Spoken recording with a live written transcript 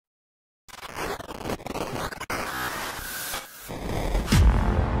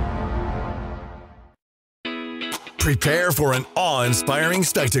Prepare for an awe-inspiring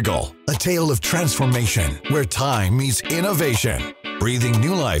spectacle, a tale of transformation where time meets innovation, breathing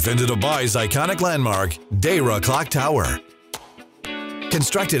new life into Dubai's iconic landmark, Deira Clock Tower.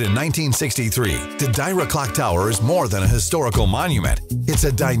 Constructed in 1963, the Deira Clock Tower is more than a historical monument. It's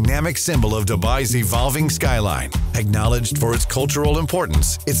a dynamic symbol of Dubai's evolving skyline. Acknowledged for its cultural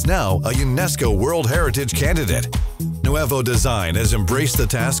importance, it's now a UNESCO World Heritage candidate. Nuevo Design has embraced the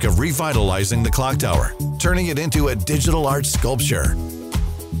task of revitalizing the clock tower, turning it into a digital art sculpture.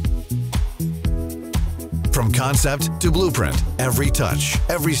 From concept to blueprint, every touch,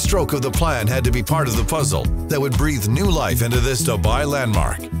 every stroke of the plan had to be part of the puzzle that would breathe new life into this Dubai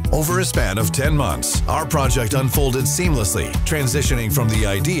landmark. Over a span of 10 months, our project unfolded seamlessly, transitioning from the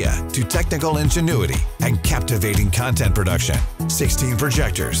idea to technical ingenuity and captivating content production. 16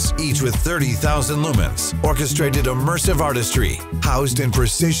 projectors, each with 30,000 lumens, orchestrated immersive artistry, housed in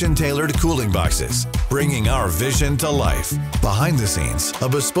precision-tailored cooling boxes, bringing our vision to life. Behind the scenes, a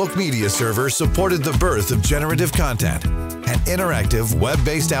bespoke media server supported the birth of generative content. An interactive,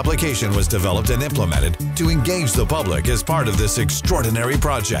 web-based application was developed and implemented to engage the public as part of this extraordinary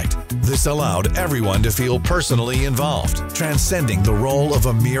project. This allowed everyone to feel personally involved, transcending the role of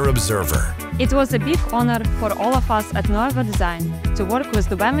a mere observer. It was a big honor for all of us at Nuevo Design to work with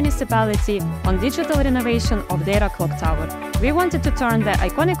Dubai Municipality on digital renovation of Deira Clock Tower. We wanted to turn the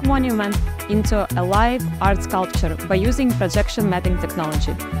iconic monument into a live art sculpture by using projection mapping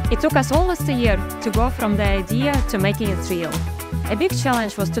technology. It took us almost a year to go from the idea to making it real. A big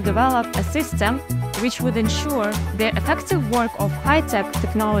challenge was to develop a system which would ensure the effective work of high-tech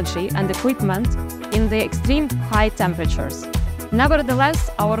technology and equipment in the extreme high temperatures. Nevertheless,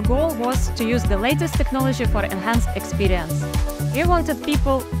 our goal was to use the latest technology for enhanced experience. We wanted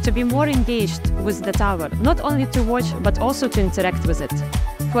people to be more engaged with the tower, not only to watch but also to interact with it.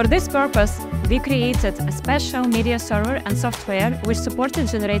 For this purpose, we created a special media server and software which supported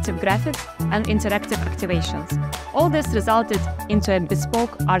generative graphics and interactive activations. All this resulted into a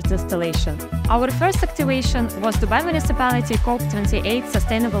bespoke art installation. Our first activation was Dubai Municipality COP28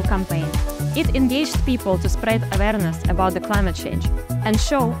 Sustainable Campaign. It engaged people to spread awareness about the climate change and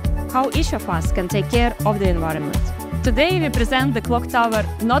show how each of us can take care of the environment. Today we present the clock tower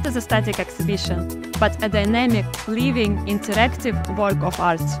not as a static exhibition, but a dynamic, living, interactive work of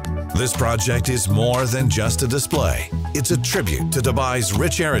art. This project is more than just a display. It's a tribute to Dubai's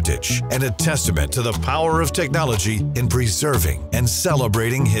rich heritage and a testament to the power of technology in preserving and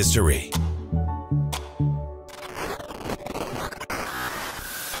celebrating history.